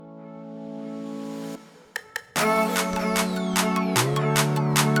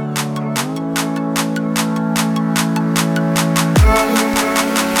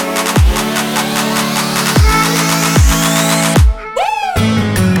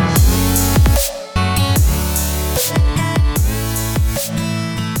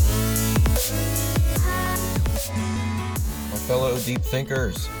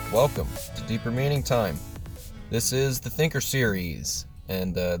Thinkers, welcome to Deeper Meaning Time. This is the Thinker series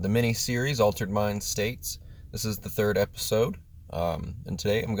and the mini-series Altered Mind States. This is the third episode, and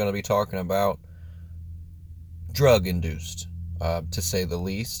today I'm going to be talking about drug-induced, to say the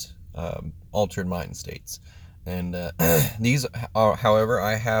least, altered mind states. And these, however,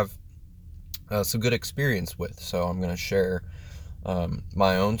 I have some good experience with, so I'm going to share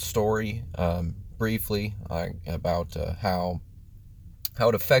my own story briefly about how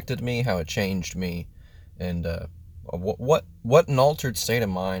it affected me, how it changed me, and what an altered state of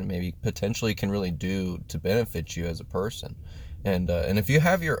mind maybe potentially can really do to benefit you as a person. And if you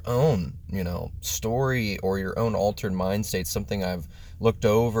have your own, story or your own altered mind state, something I've looked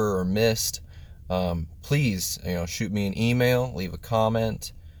over or missed, please, shoot me an email, leave a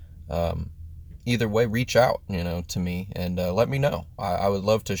comment. Either way, reach out, to me and let me know. I would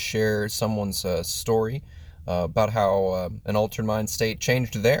love to share someone's story about how an altered mind state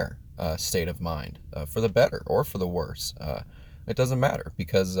changed their state of mind for the better or for the worse. It doesn't matter,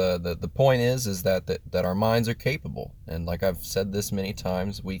 because the point is that our minds are capable, and like I've said this many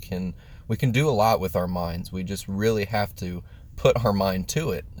times, we can do a lot with our minds. We just really have to put our mind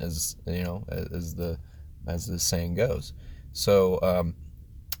to it, as the saying goes. So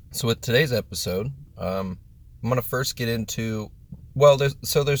with today's episode, I'm gonna first get into,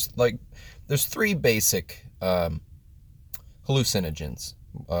 there's three basic hallucinogens,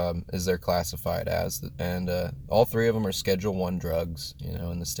 as they're classified as, and all three of them are Schedule I drugs, in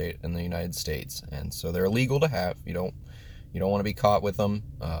the United States, and so they're illegal to have. You don't want to be caught with them,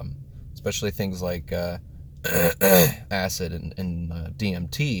 especially things like acid and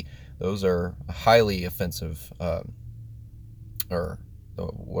DMT. Those are highly offensive,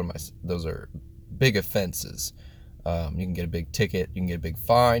 those are big offenses. You can get a big ticket, you can get a big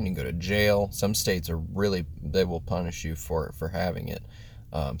fine, you can go to jail. Some states they will punish you for having it.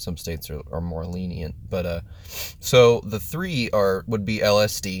 Some states are more lenient, but so the three would be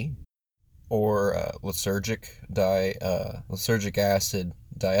LSD, or lysergic acid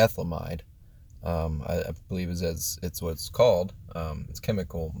diethylamide. I believe it's what it's called. Its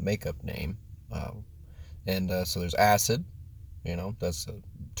chemical makeup name. And so there's acid. That's a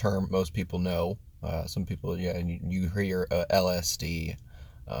term most people know. Some people, you hear LSD,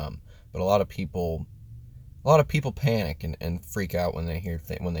 but a lot of people panic and freak out when they hear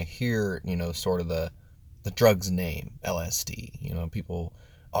sort of the drug's name, LSD. People,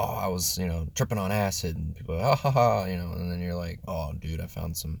 I was tripping on acid, and people, and then you're like, oh dude, I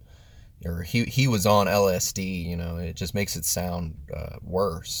found some, or he was on LSD. It just makes it sound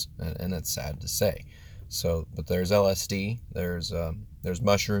worse, and that's sad to say. So, but there's LSD, there's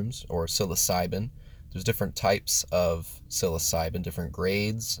mushrooms or psilocybin. There's different types of psilocybin, different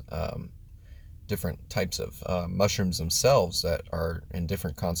grades, different types of mushrooms themselves that are in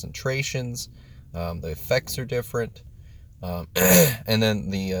different concentrations. The effects are different. And then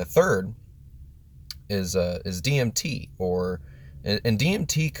the third is DMT, and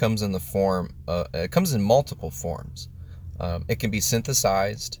DMT comes in the form, it comes in multiple forms. It can be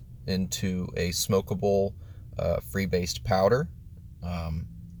synthesized into a smokable, free-based powder.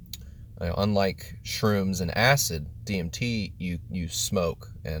 Unlike shrooms and acid, DMT you smoke,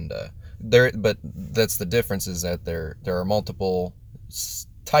 and but that's the difference, is that there are multiple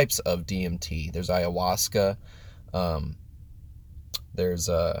types of DMT. There's ayahuasca. There's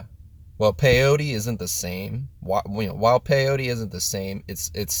peyote isn't the same. While peyote isn't the same,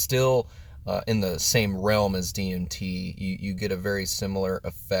 it's still in the same realm as DMT. You get a very similar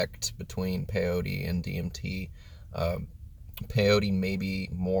effect between peyote and DMT. Peyote may be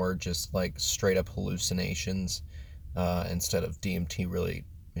more just like straight up hallucinations, instead of DMT really,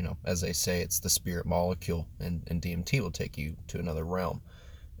 as they say, it's the spirit molecule, and DMT will take you to another realm.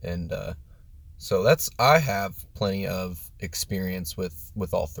 And so I have plenty of experience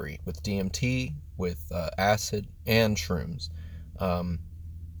with all three, with DMT, with acid, and shrooms.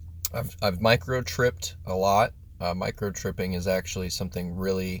 I've micro-tripped a lot. Micro-tripping is actually something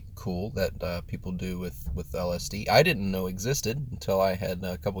really cool that people do with LSD. I didn't know existed until I had,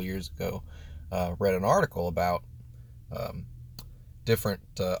 a couple years ago, read an article about different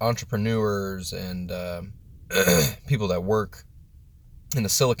entrepreneurs and people that work in the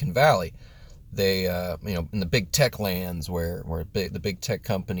Silicon Valley. They, in the big tech lands where the big tech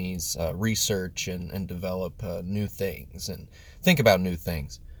companies research and develop new things and think about new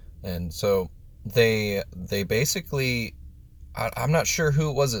things. And so they basically, I'm not sure who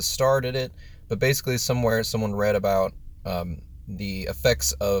it was that started it, but basically somewhere someone read about the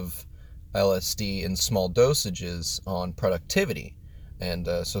effects of LSD in small dosages on productivity. And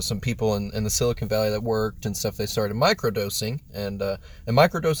so some people in the Silicon Valley that worked and stuff, they started microdosing, and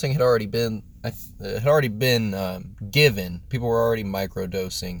microdosing had already been given. People were already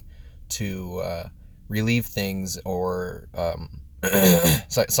microdosing to relieve things, or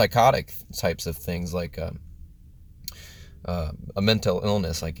psychotic types of things, like a mental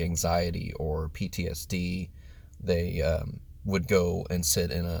illness like anxiety or PTSD. They would go and sit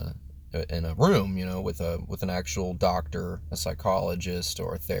in a room, with an actual doctor, a psychologist,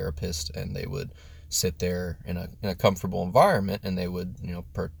 or a therapist, and they would sit there in a comfortable environment, and they would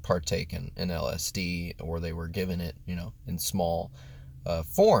partake in LSD, or they were given it in small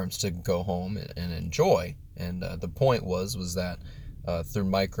forms to go home and enjoy. And the point was that through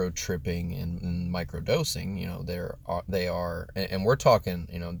micro tripping and micro dosing, they are, and we're talking,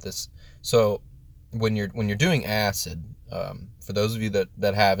 this. So when you're doing acid, for those of you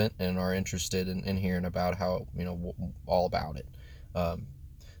that haven't and are interested in hearing about how, all about it.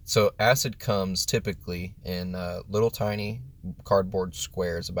 So acid comes typically in little tiny cardboard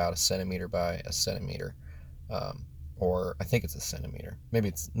squares, about a centimeter by a centimeter. Or I think it's a centimeter. Maybe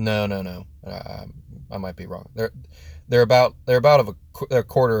it's no. I might be wrong. They're about a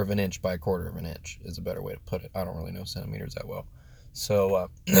quarter of an inch by a quarter of an inch is a better way to put it. I don't really know centimeters that well. So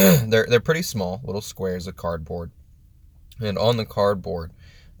they're pretty small, little squares of cardboard. And on the cardboard,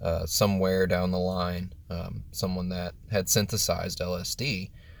 somewhere down the line, someone that had synthesized LSD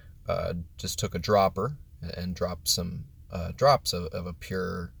just took a dropper and dropped some drops of a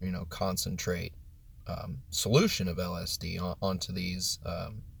pure, concentrate solution of LSD onto these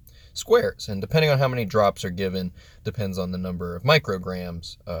squares. And depending on how many drops are given, depends on the number of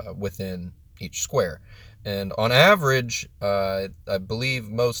micrograms within each square. And on average, I believe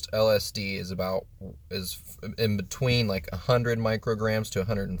most LSD is in between like 100 micrograms to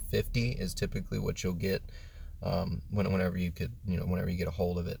 150 is typically what you'll get whenever you get a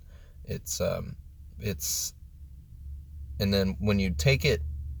hold of it. It's and then when you take it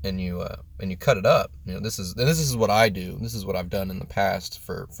and you cut it up, this is what I do. This is what I've done in the past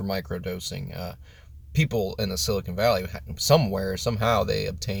for microdosing. People in the Silicon Valley, somehow they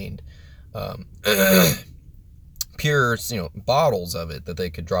obtained pure, bottles of it that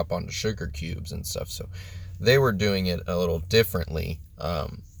they could drop onto sugar cubes and stuff. So they were doing it a little differently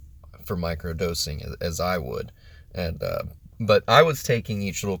for microdosing as I would. And but I was taking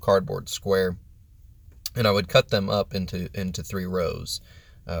each little cardboard square, and I would cut them up into 3 rows,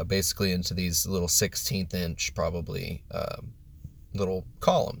 basically into these little 16th inch probably little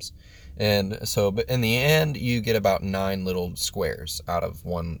columns. And so, but in the end, you get about 9 little squares out of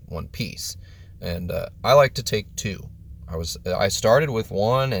one piece. And I like to take 2. I started with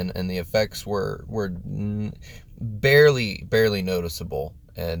 1, and the effects were barely noticeable.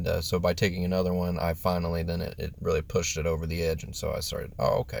 And so by taking another one, I finally, then it really pushed it over the edge. And so I started,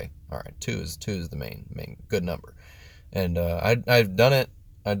 okay, all right, 2 is the main good number. And I've done it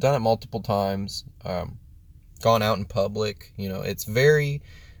multiple times. Gone out in public,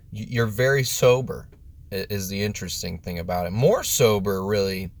 you're very sober is the interesting thing about it. More sober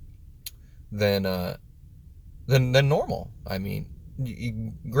really than normal. I mean,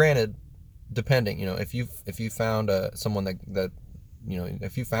 granted, depending, if you found someone that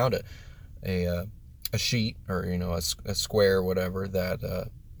if you found a sheet, or a square or whatever,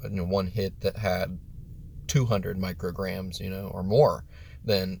 that one hit that had 200 micrograms, or more,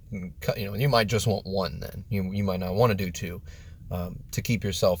 then you might just want 1. Then you might not want to do 2, to keep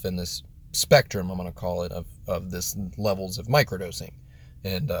yourself in this spectrum, I'm going to call it, of this levels of microdosing.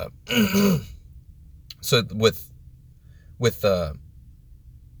 And so with the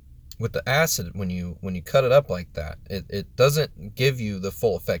acid, when you cut it up like that, it doesn't give you the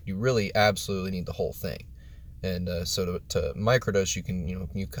full effect. You really absolutely need the whole thing. And so to microdose, you can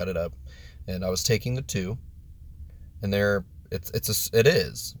you cut it up. And I was taking the 2, and it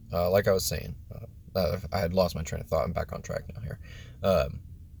is like I was saying. I had lost my train of thought. I'm back on track now here.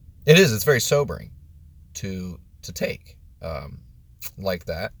 It's very sobering to take like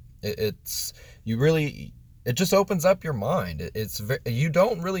that. It just opens up your mind. You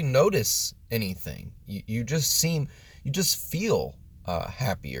don't really notice anything. You just feel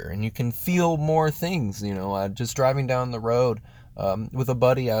happier, and you can feel more things. Just driving down the road with a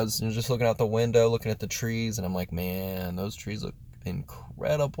buddy, I was just looking out the window, looking at the trees, and I'm like, man, those trees look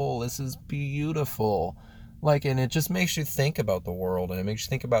incredible. This is beautiful. And it just makes you think about the world, and it makes you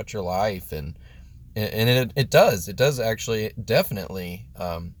think about your life, and it does actually definitely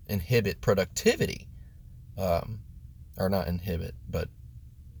inhibit productivity, or not inhibit, but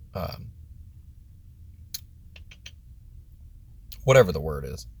whatever the word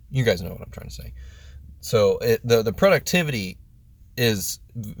is, you guys know what I'm trying to say. So the productivity is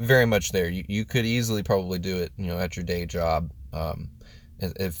very much there. You could easily probably do it, at your day job.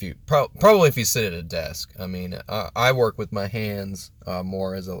 If you probably if you sit at a desk. I mean, I work with my hands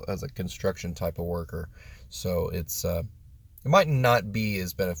more as a construction type of worker, so it might not be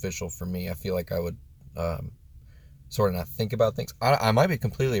as beneficial for me. I feel like I would sort of not think about things. I might be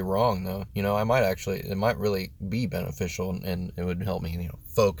completely wrong though. It might really be beneficial, and it would help me,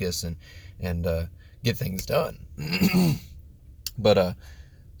 focus and get things done. But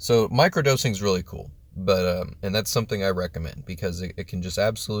so microdosing is really cool. But and that's something I recommend, because it can just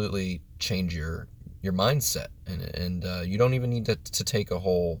absolutely change your mindset, and you don't even need to take a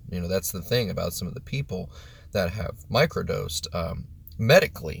whole, that's the thing about some of the people that have microdosed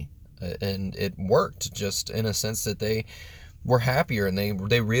medically, and it worked, just in a sense that they were happier, and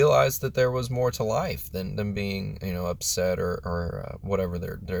they realized that there was more to life than them being, upset or whatever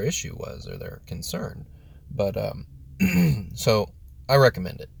their issue was, or their concern. But so I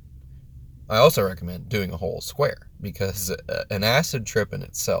recommend it. I also recommend doing a whole square, because an acid trip in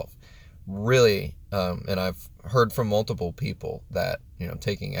itself really, and I've heard from multiple people that,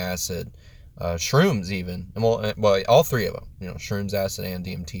 taking acid, shrooms even, and well, all three of them, shrooms, acid, and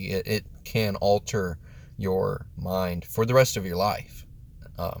DMT, it can alter your mind for the rest of your life,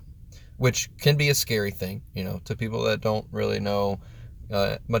 which can be a scary thing, to people that don't really know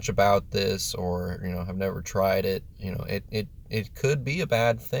much about this, or have never tried it. It could be a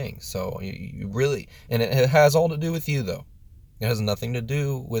bad thing. So you really, and it has all to do with you though. It has nothing to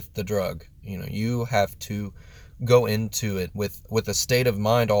do with the drug. You have to go into it with a state of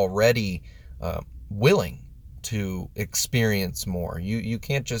mind already willing to experience more. You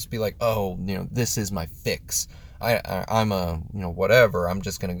can't just be like, oh, this is my fix. I'm a, whatever, I'm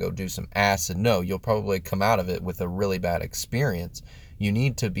just going to go do some acid. No, you'll probably come out of it with a really bad experience. You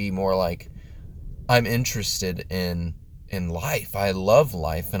need to be more like, I'm interested in life. I love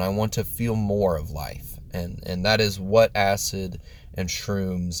life, and I want to feel more of life. And that is what acid and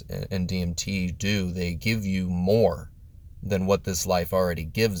shrooms and DMT do. They give you more than what this life already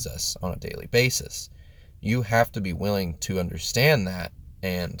gives us on a daily basis. You have to be willing to understand that,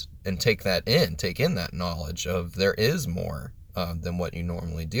 and take in that knowledge of there is more than what you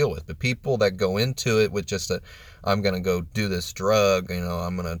normally deal with. But people that go into it with just I'm going to go do this drug,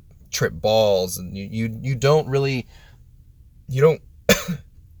 I'm going to trip balls, and you don't really, you don't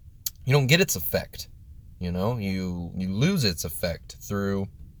you don't get its effect. You lose its effect through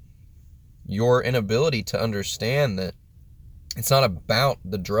your inability to understand that it's not about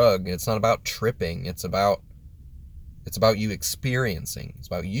the drug, it's not about tripping, it's about you experiencing, it's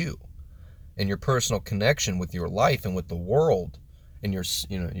about you and your personal connection with your life and with the world and your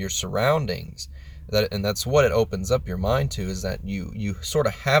surroundings. That's what it opens up your mind to, is that you sort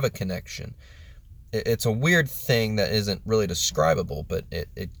of have a connection. It's a weird thing that isn't really describable, but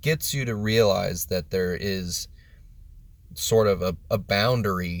it gets you to realize that there is sort of a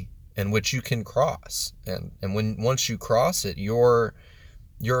boundary in which you can cross, and once you cross it, your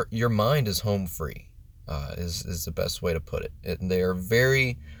mind is home free, is the best way to put it. They are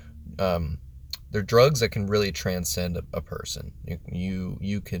very they're drugs that can really transcend a person.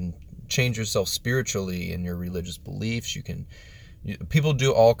 You can change yourself spiritually in your religious beliefs. People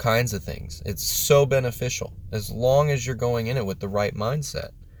do all kinds of things. It's so beneficial as long as you're going in it with the right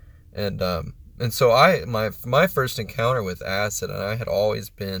mindset. And so my first encounter with acid, and I had always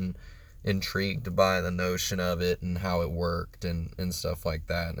been intrigued by the notion of it and how it worked and stuff like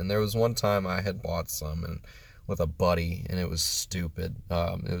that. And there was one time I had bought some with a buddy, and it was stupid.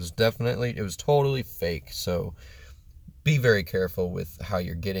 It was totally fake. So be very careful with how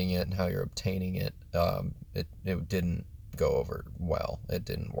you're getting it and how you're obtaining it. It didn't go over well. It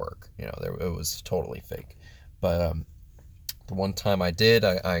didn't work. It was totally fake. But the one time I did,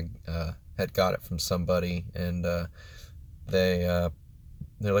 I had got it from somebody, and they're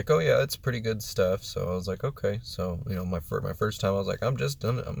like, oh yeah, it's pretty good stuff. So I was like, okay. So my first time, I was like, I'm just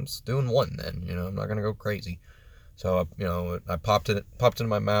doing one then. I'm not gonna go crazy. So I popped it in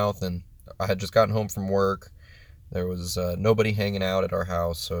my mouth, and I had just gotten home from work. There was nobody hanging out at our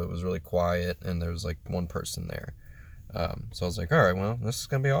house, so it was really quiet, and there was like one person there. So I was like, all right, well, this is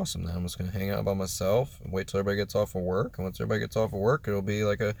going to be awesome then. I'm just going to hang out by myself and wait till everybody gets off of work. And once everybody gets off of work, it'll be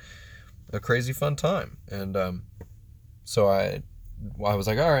like a crazy fun time. And so I was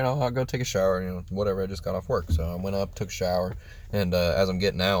like, all right, I'll go take a shower, whatever. I just got off work. So I went up, took a shower, and as I'm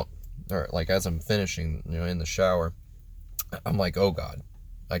getting out, or like as I'm finishing, in the shower, I'm like, oh God,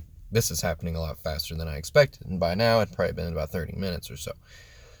 like this is happening a lot faster than I expected. And by now, it'd probably been about 30 minutes or so.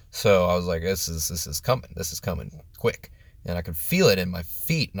 So I was like, this is coming. This is coming quick. and I could feel it in my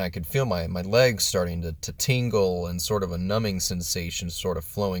feet, and I could feel my legs starting to tingle, and sort of a numbing sensation sort of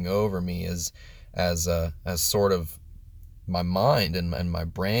flowing over me as sort of my mind and my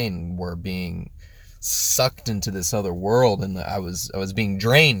brain were being sucked into this other world, and I was being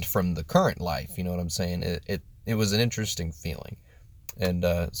drained from the current life. You know what I'm saying? It was an interesting feeling. And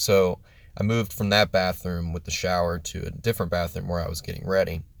so I moved from that bathroom with the shower to a different bathroom where I was getting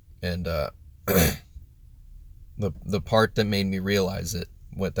ready. And the part that made me realize that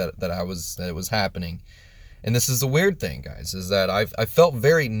it was happening. And this is the weird thing, guys, is that I felt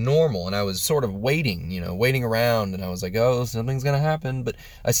very normal, and I was sort of waiting around, and I was like, oh, something's going to happen. But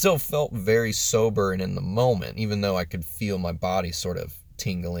I still felt very sober and in the moment, even though I could feel my body sort of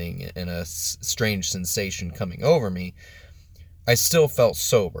tingling and a strange sensation coming over me. I still felt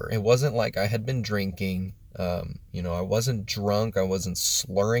sober. It wasn't like I had been drinking. I wasn't drunk. I wasn't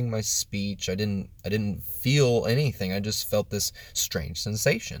slurring my speech. I didn't feel anything. I just felt this strange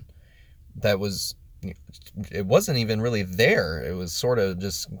sensation that it wasn't even really there. It was sort of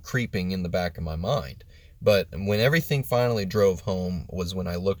just creeping in the back of my mind. But when everything finally drove home was when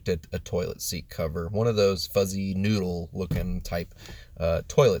I looked at a toilet seat cover, one of those fuzzy noodle looking type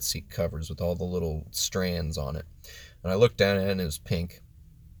toilet seat covers with all the little strands on it. And I looked down at it, and it was pink.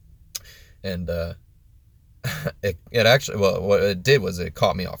 And it actually, well, what it did was it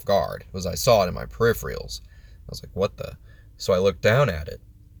caught me off guard. I saw it in my peripherals. I was like, what the? So I looked down at it,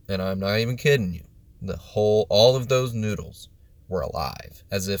 and I'm not even kidding you. All of those noodles were alive,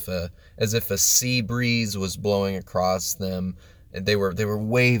 as if a sea breeze was blowing across them. They were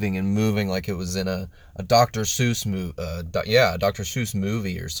waving and moving like it was in a Dr. Seuss movie, Dr. Seuss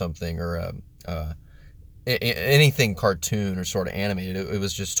movie or something, or anything cartoon or sort of animated. It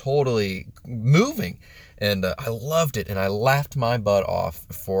was just totally moving, and I loved it, and I laughed my butt off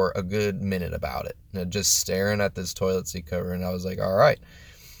for a good minute about it, and just staring at this toilet seat cover, and I was like, all right.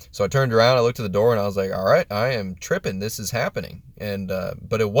 So I turned around, I looked at the door, and I was like, all right, I am tripping. This is happening. And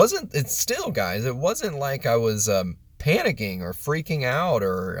but it's still, guys, it wasn't like I was panicking or freaking out,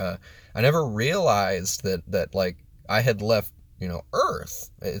 or I never realized that like I had left, Earth.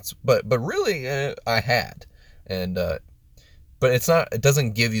 But really I had. And but it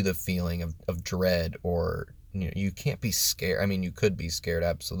doesn't give you the feeling of dread, or you can't be scared. I mean, you could be scared,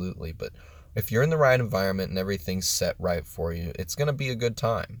 absolutely, but if you're in the right environment and everything's set right for you, it's going to be a good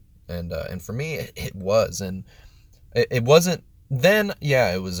time. And for me, it was. And it wasn't then.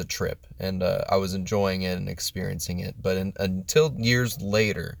 Yeah, it was a trip, and I was enjoying it and experiencing it. But until years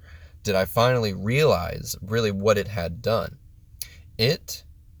later did I finally realize really what it had done.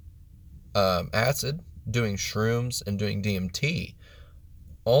 Acid, doing shrooms, and doing DMT,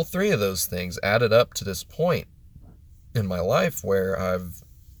 all three of those things added up to this point in my life where I've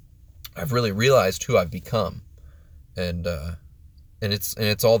really realized who I've become, and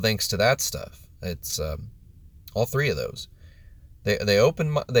it's all thanks to that stuff. It's all three of those. They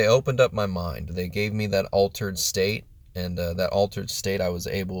opened up my mind. They gave me that altered state, and that altered state I was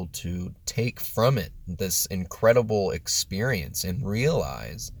able to take from it this incredible experience and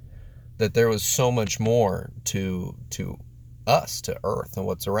realize that there was so much more to us, to Earth, and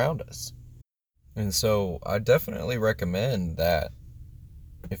what's around us. And so I definitely recommend that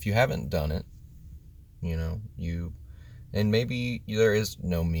if you haven't done it, and maybe there is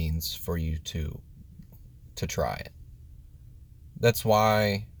no means for you to try it. That's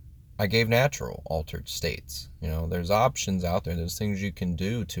why I gave natural altered states. There's options out there. There's things you can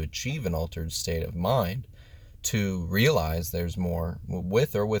do to achieve an altered state of mind, to realize there's more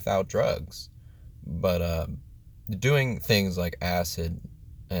with or without drugs. But doing things like acid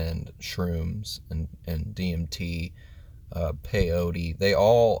and shrooms and DMT, peyote, they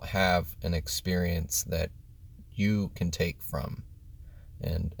all have an experience that you can take from.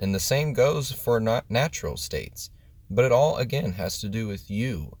 And the same goes for natural states. But it all, again, has to do with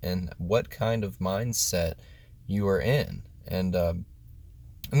you and what kind of mindset you are in. And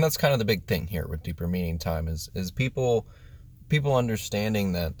that's kind of the big thing here with Deeper Meaning Time is people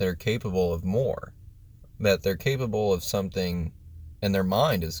understanding that they're capable of more, that they're capable of something, and their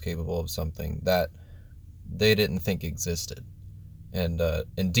mind is capable of something that they didn't think existed. And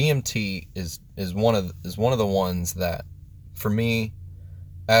DMT is one of the ones that, for me,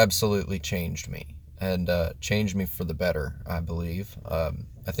 absolutely changed me, and changed me for the better, I believe. I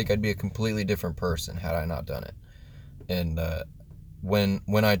think I'd be a completely different person had I not done it. And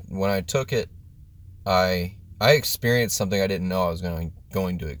when I took it, I experienced something I didn't know I was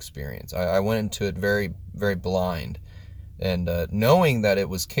going to experience. I went into it very, very blind, and knowing that it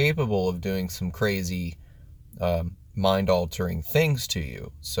was capable of doing some crazy mind-altering things to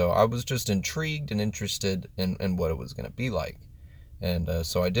you. So I was just intrigued and interested in what it was going to be like. And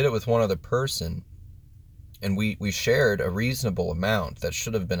so I did it with one other person, and we shared a reasonable amount that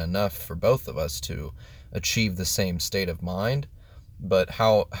should have been enough for both of us to achieve the same state of mind. But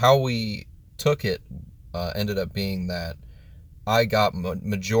how we took it ended up being that I got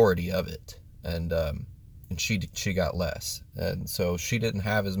majority of it, and she got less, and so she didn't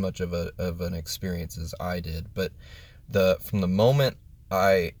have as much of an experience as I did. But from the moment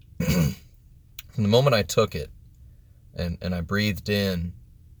I from the moment I took it and I breathed in,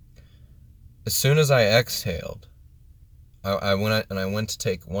 as soon as I exhaled, I went to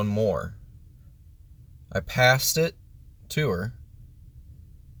take one more. I passed it to her,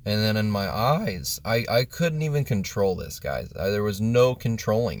 and then in my eyes, I couldn't even control this, guys. There was no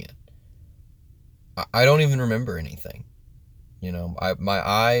controlling it. I don't even remember anything. My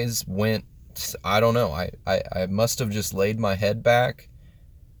eyes went, I don't know. I must have just laid my head back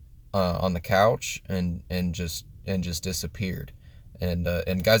on the couch and just disappeared.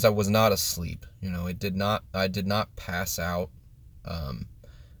 And guys, I was not asleep. I did not pass out.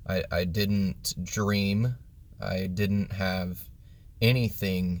 I didn't dream. I didn't have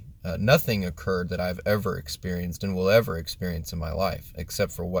anything. Nothing occurred that I've ever experienced and will ever experience in my life,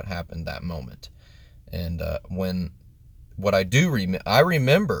 except for what happened that moment. And I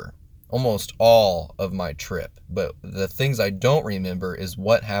remember almost all of my trip, but the things I don't remember is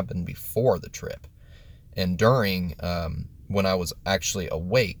what happened before the trip and during, when I was actually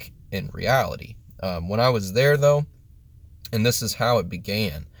awake in reality. When I was there, though, and this is how it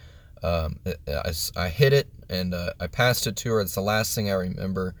began. I hit it, and I passed it to her. It's the last thing I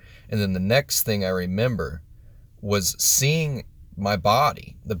remember. And then the next thing I remember was seeing my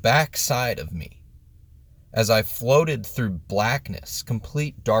body, the back side of me, as I floated through blackness,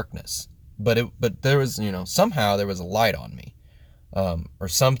 complete darkness. But there was, somehow there was a light on me, or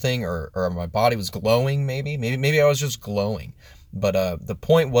something, or my body was glowing. Maybe I was just glowing. But the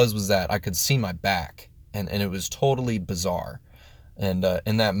point was that I could see my back, and it was totally bizarre. And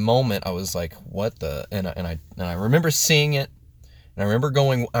in that moment, I was like, "What the?" And I remember seeing it, and I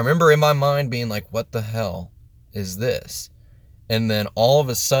remember in my mind being like, "What the hell is this?" And then all of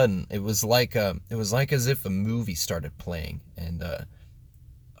a sudden, it was like as if a movie started playing, and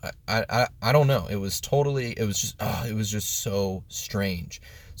I don't know. It was just so strange.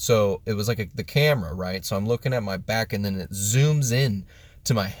 So it was like the camera, right? So I'm looking at my back, and then it zooms in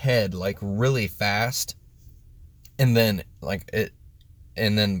to my head like really fast, and then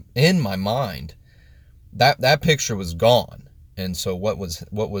in my mind, that picture was gone. And so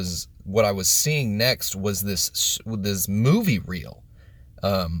what I was seeing next was this movie reel,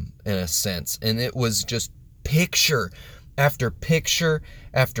 in a sense, and it was just picture after picture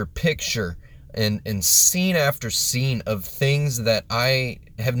after picture, and scene after scene of things that I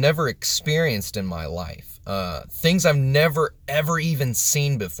have never experienced in my life, things I've never ever even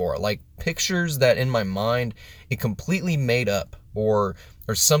seen before, like pictures that in my mind it completely made up, or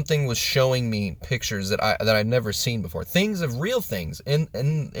something was showing me pictures that I'd never seen before. Things of real things in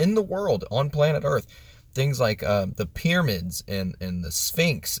the world, on planet Earth. Things like the pyramids and the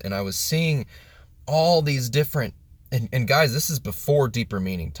Sphinx. And I was seeing all these different, and guys, this is before Deeper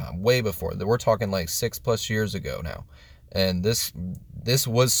Meaning time, way before. We're talking like 6+ years ago now. And this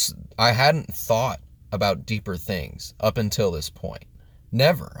was, I hadn't thought about deeper things up until this point.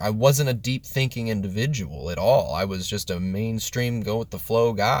 Never. I wasn't a deep thinking individual at all. I was just a mainstream go with the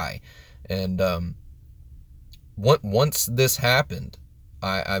flow guy. And once this happened,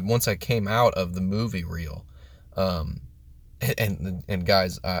 once I came out of the movie reel, and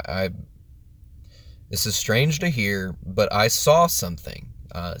guys, this is strange to hear, but I saw something,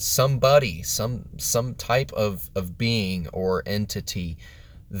 somebody, some type of being or entity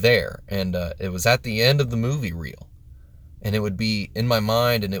there, and it was at the end of the movie reel. And it would be in my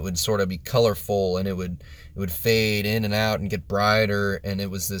mind, and it would sort of be colorful, and it would fade in and out and get brighter. And it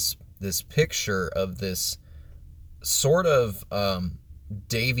was this picture of this sort of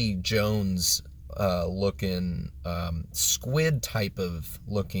Davy Jones looking, squid type of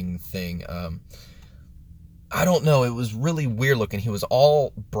looking thing. I don't know. It was really weird looking. He was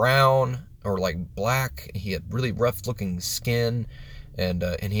all brown or like black. He had really rough looking skin. And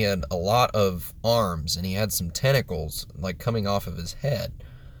he had a lot of arms, and he had some tentacles like coming off of his head.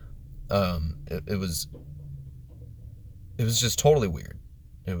 It was just totally weird.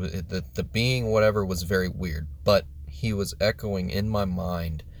 The being, whatever, was very weird, but he was echoing in my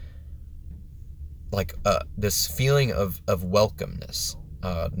mind like this feeling of welcomeness,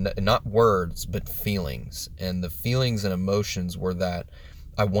 not words but feelings, and the feelings and emotions were that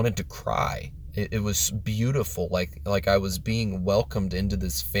I wanted to cry. It was beautiful, like I was being welcomed into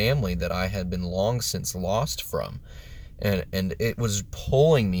this family that I had been long since lost from. And it was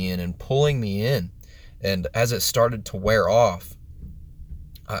pulling me in and pulling me in. And as it started to wear off,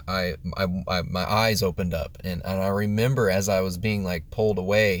 my eyes opened up, and I remember as I was being like pulled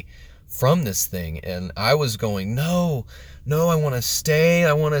away from this thing, and I was going, no, no, I want to stay,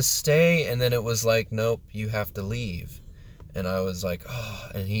 and then it was like, nope, you have to leave. And I was like, oh,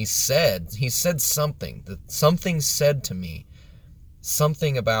 and he said something, that something said to me,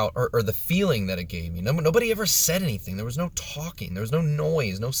 something about, or the feeling that it gave me. Nobody ever said anything. There was no talking, there was no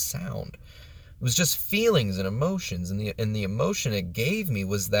noise, no sound. It was just feelings and emotions, and the emotion it gave me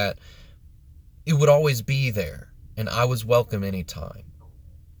was that it would always be there, and I was welcome anytime.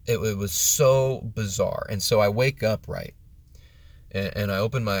 It was so bizarre. And so I wake up, right, and I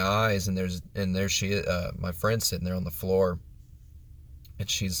open my eyes, and there she, my friend, sitting there on the floor, and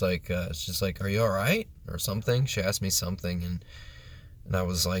she's like, "Are you all right?" or something. She asked me something, and I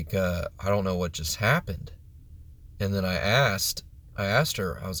was like, "I don't know what just happened." And then I asked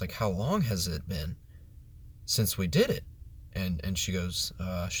her, I was like, "How long has it been since we did it?" And she goes,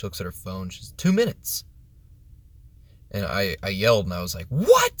 she looks at her phone, she's 2 minutes. And I yelled, and I was like,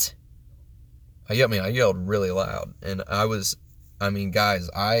 "What?" I yelled really loud. And guys,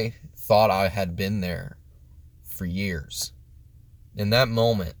 I thought I had been there for years. In that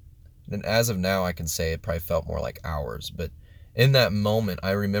moment, and as of now, I can say it probably felt more like hours, but in that moment,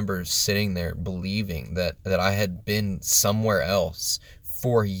 I remember sitting there believing that I had been somewhere else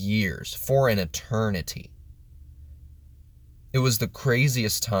for years, for an eternity. It was the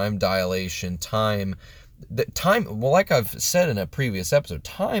craziest time dilation, well, like I've said in a previous episode,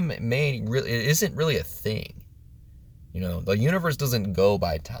 time it isn't really a thing. The universe doesn't go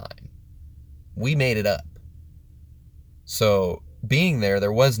by time. We made it up. So being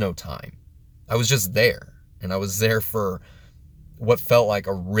there was no time. I was just there, and I was there for what felt like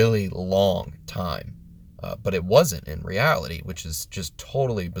a really long time, but it wasn't in reality, which is just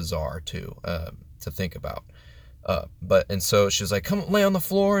totally bizarre to think about. And so she's like, "Come lay on the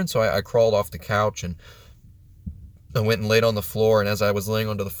floor," and so I crawled off the couch, and I went and laid on the floor. And as I was laying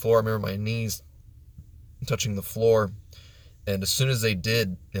onto the floor, I remember my knees touching the floor, and as soon as they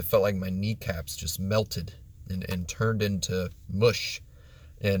did, it felt like my kneecaps just melted and turned into mush,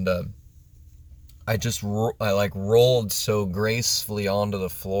 and I rolled so gracefully onto the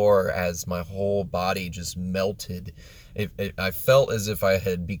floor as my whole body just melted. I felt as if I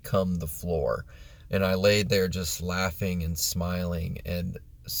had become the floor, and I laid there just laughing and smiling, and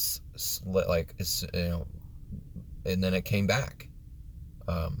and then it came back.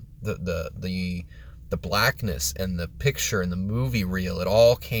 The blackness and the picture and the movie reel, it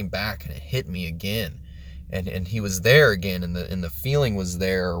all came back, and it hit me again. And he was there again, and the feeling was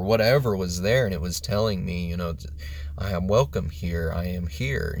there, or whatever was there, and it was telling me, I am welcome here. I am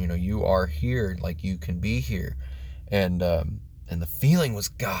here. You are here. Like, you can be here. And the feeling was,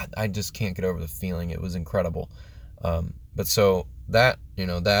 God, I just can't get over the feeling. It was incredible. But so that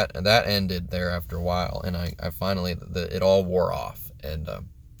ended there after a while, and I finally, it all wore off, and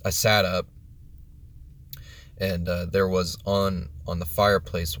I sat up, and there was on the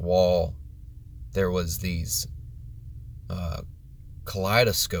fireplace wall, there was these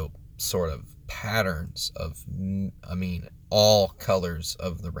kaleidoscope sort of patterns of, all colors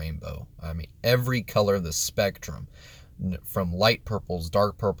of the rainbow. Every color of the spectrum, from light purples,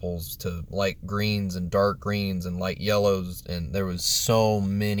 dark purples, to light greens and dark greens and light yellows, and there was so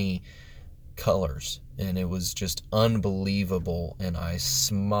many colors, and it was just unbelievable. And I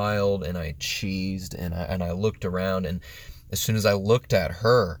smiled, and I cheesed, and I looked around, and as soon as I looked at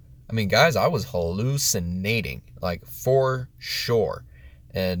her, guys, I was hallucinating, like, for sure.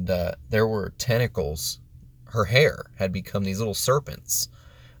 And there were tentacles. Her hair had become these little serpents,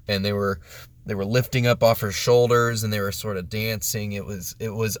 and they were lifting up off her shoulders, and they were sort of dancing. It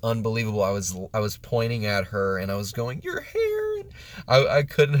was unbelievable. I was pointing at her, and I was going, "Your hair!" And I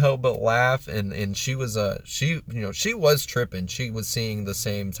couldn't help but laugh. And she was she was tripping. She was seeing the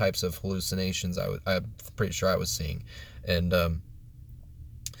same types of hallucinations I'm pretty sure I was seeing, and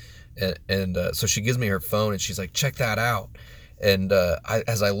so she gives me her phone, and she's like, "Check that out." And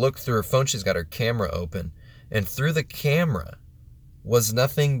as I looked through her phone, she's got her camera open, and through the camera was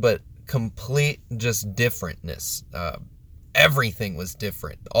nothing but complete just differentness. Everything was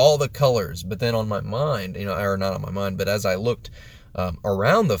different, all the colors. But then on my mind, or not on my mind, but as I looked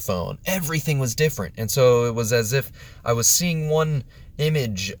around the phone, everything was different. And so it was as if I was seeing one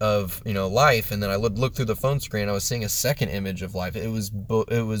image of, life, and then I would look through the phone screen, I was seeing a second image of life. It was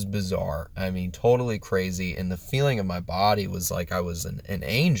bizarre. I mean, totally crazy. And the feeling of my body was like I was an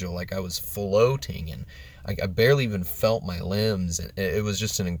angel, like I was floating, and I barely even felt my limbs. And it was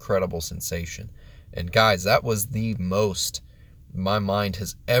just an incredible sensation. And guys, that was the most my mind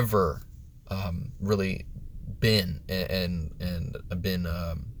has ever really been, and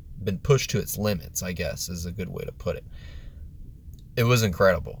been pushed to its limits, I guess is a good way to put it. It was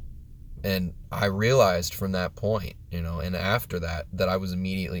incredible. And I realized from that point, and after that, that I was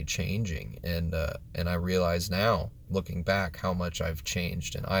immediately changing. And I realize now, looking back, how much I've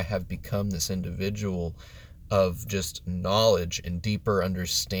changed. And I have become this individual of just knowledge and deeper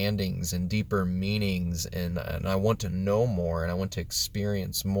understandings and deeper meanings. And I want to know more, and I want to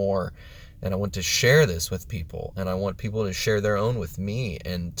experience more. And I want to share this with people, and I want people to share their own with me,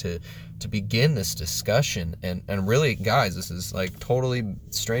 and to begin this discussion. And really, guys, this is like totally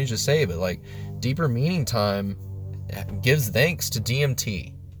strange to say, but like Deeper Meaning Time gives thanks to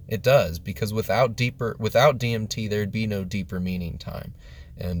DMT. It does, because without DMT, there'd be no Deeper Meaning Time.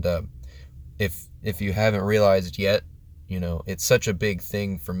 And if you haven't realized yet, it's such a big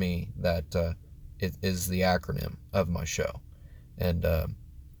thing for me that it is the acronym of my show. And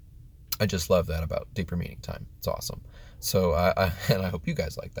I just love that about Deeper Meaning Time. It's awesome. So and I hope you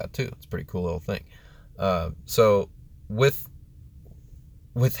guys like that too. It's a pretty cool little thing. So with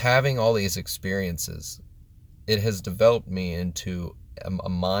having all these experiences, it has developed me into a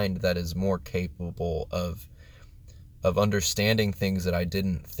mind that is more capable of understanding things that I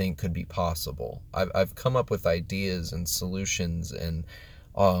didn't think could be possible. I've come up with ideas and solutions and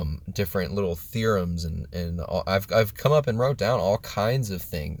different little theorems, and I've come up and wrote down all kinds of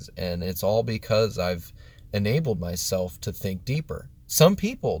things, and it's all because I've enabled myself to think deeper. Some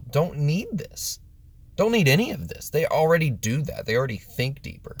people don't need this, don't need any of this. They already do that. They already think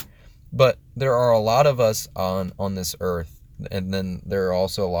deeper. But there are a lot of us on this earth, and then there are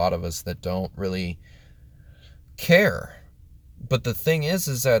also a lot of us that don't really care. But the thing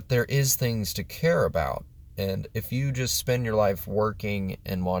is that there is things to care about. And if you just spend your life working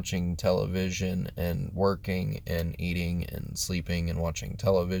and watching television, and working and eating and sleeping and watching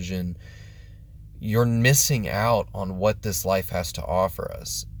television, you're missing out on what this life has to offer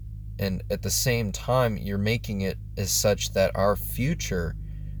us. And at the same time, you're making it as such that our future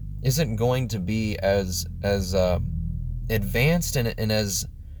isn't going to be as advanced and as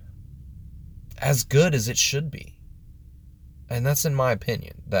good as it should be. And that's in my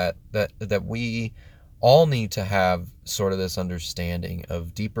opinion, that we all need to have sort of this understanding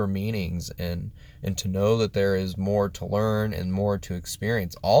of deeper meanings, and to know that there is more to learn and more to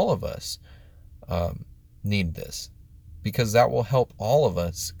experience. All of us need this, because that will help all of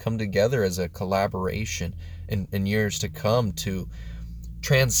us come together as a collaboration in years to come, to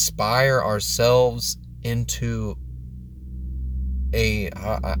transpire ourselves into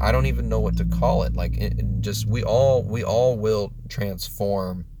I don't even know what to call it. Like we all will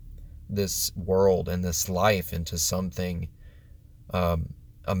transform this world and this life into something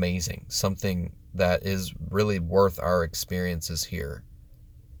amazing, something that is really worth our experiences here,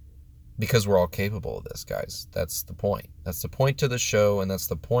 because we're all capable of this, guys. That's the point. That's the point to the show, and that's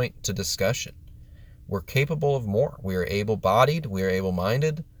the point to discussion. We're capable of more. We are able-bodied. We are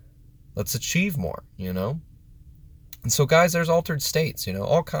able-minded. Let's achieve more, And so, guys, there's altered states,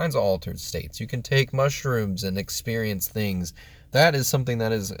 all kinds of altered states. You can take mushrooms and experience things. That is something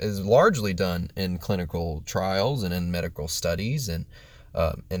that is largely done in clinical trials and in medical studies and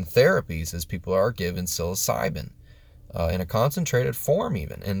therapies, as people are given psilocybin in a concentrated form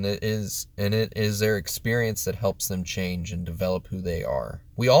even. And it is their experience that helps them change and develop who they are.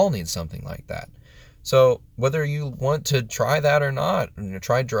 We all need something like that. So whether you want to try that or not,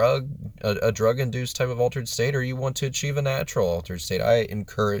 try a drug-induced type of altered state, or you want to achieve a natural altered state, I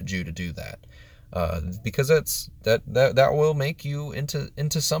encourage you to do that, because that will make you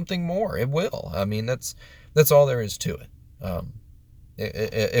into something more. It will. I mean, that's all there is to it.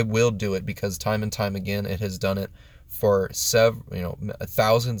 It will do it, because time and time again it has done it for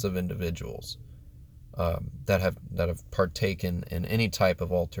thousands of individuals that have partaken in any type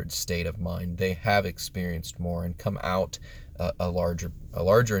of altered state of mind. They have experienced more and come out a larger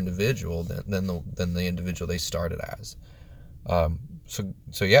individual than the individual they started as.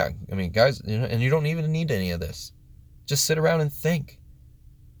 So yeah, I mean, guys, and you don't even need any of this. Just sit around and think.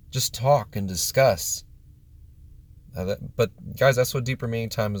 Just talk and discuss. But guys, that's what Deeper Meaning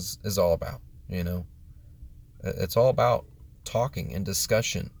Time is all about. It's all about talking and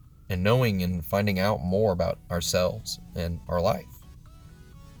discussion, and knowing and finding out more about ourselves and our life.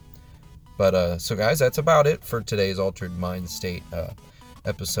 But so guys, that's about it for today's Altered Mind State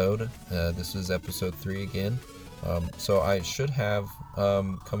episode. This is episode 3 again. So I should have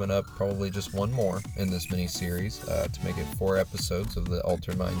coming up probably just one more in this mini series to make it 4 episodes of the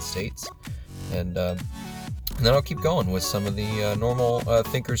Altered Mind States, and then I'll keep going with some of the normal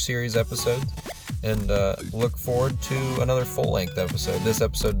Thinker series episodes, and look forward to another full-length episode. This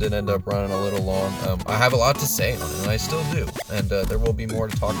episode did end up running a little long. I have a lot to say on it, and I still do, and there will be more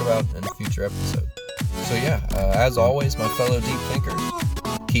to talk about in a future episode. So yeah, as always, my fellow deep thinkers,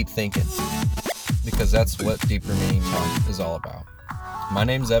 keep thinking, because that's what Deeper Meaning Talk is all about. My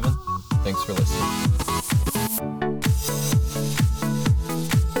name's Evan. Thanks for listening.